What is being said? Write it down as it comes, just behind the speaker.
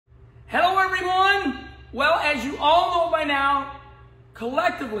Hello everyone! Well, as you all know by now,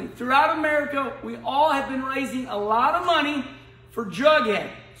 collectively throughout America, we all have been raising a lot of money for Jughead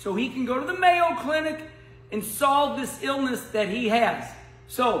so he can go to the Mayo Clinic and solve this illness that he has.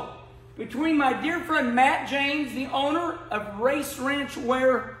 So, between my dear friend Matt James, the owner of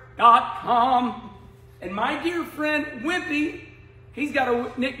RaceRanchwear.com, and my dear friend Wimpy, he's got a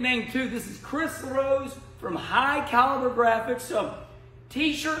nickname too. This is Chris Rose from High Caliber Graphics. So,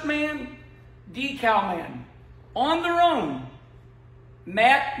 T-shirt man, decal man. On their own,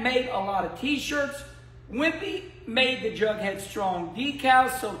 Matt made a lot of T-shirts. Wimpy made the Jughead Strong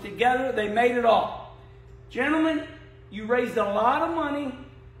decals. So together they made it all. Gentlemen, you raised a lot of money.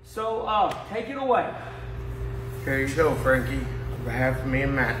 So take it away. Here you go, Frankie, on behalf of me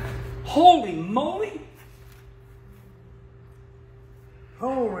and Matt. Holy moly!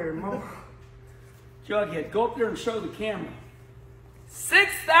 Holy moly. Jughead, go up there and show the camera.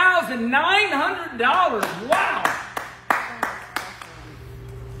 $6,900. Wow.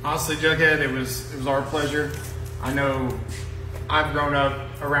 Honestly, Jughead, it was our pleasure. I know I've grown up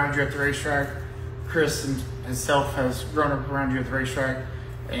around you at the racetrack. Chris himself has grown up around you at the racetrack,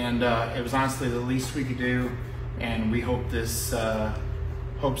 and it was honestly the least we could do. And we hope this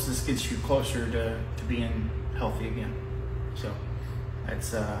gets you closer to being healthy again. So it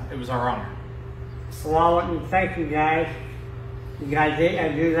was our honor. Well, I want to thank you guys. You guys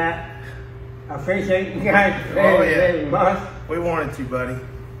didn't do that. I appreciate you guys very much. We wanted to, buddy.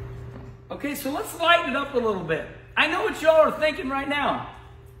 Okay, so let's lighten it up a little bit. I know what y'all are thinking right now.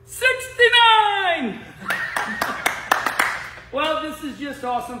 69! Well, this is just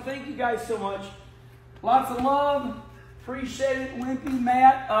awesome. Thank you guys so much. Lots of love. Appreciate it, Wimpy,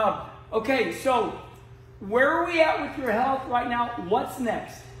 Matt. Okay, so where are we at with your health right now? What's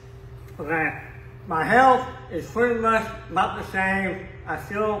next? Okay. My health is pretty much about the same. I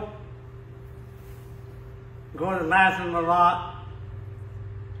still go to the bathroom a lot.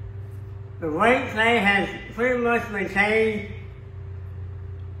 The weight thing has pretty much been changed.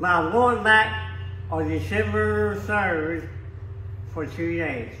 But I'm going back on December 3rd for 2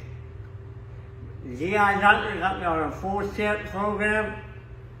 days. The GI doctor got me on a 4-step program.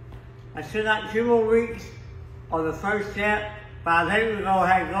 I still got 2 more weeks on the first step, but I think we're going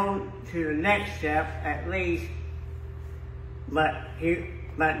to have to go to the next step at least. But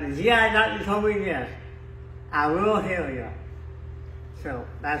the GI doctor told me this: I will heal you. So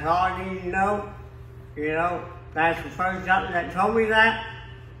that's all I need to know. You know, that's the first doctor that told me that.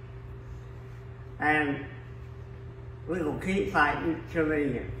 And we're going to keep fighting till the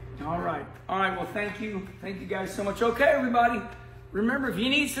end. All right. All right. Well, thank you. Thank you guys so much. Okay, everybody. Remember, if you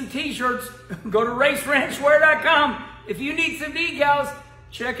need some T-shirts, go to RaceRanchwear.com. If you need some decals,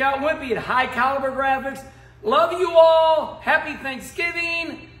 check out Wimpy at High Caliber Graphics. Love you all. Happy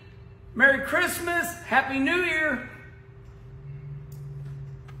Thanksgiving. Merry Christmas. Happy New Year.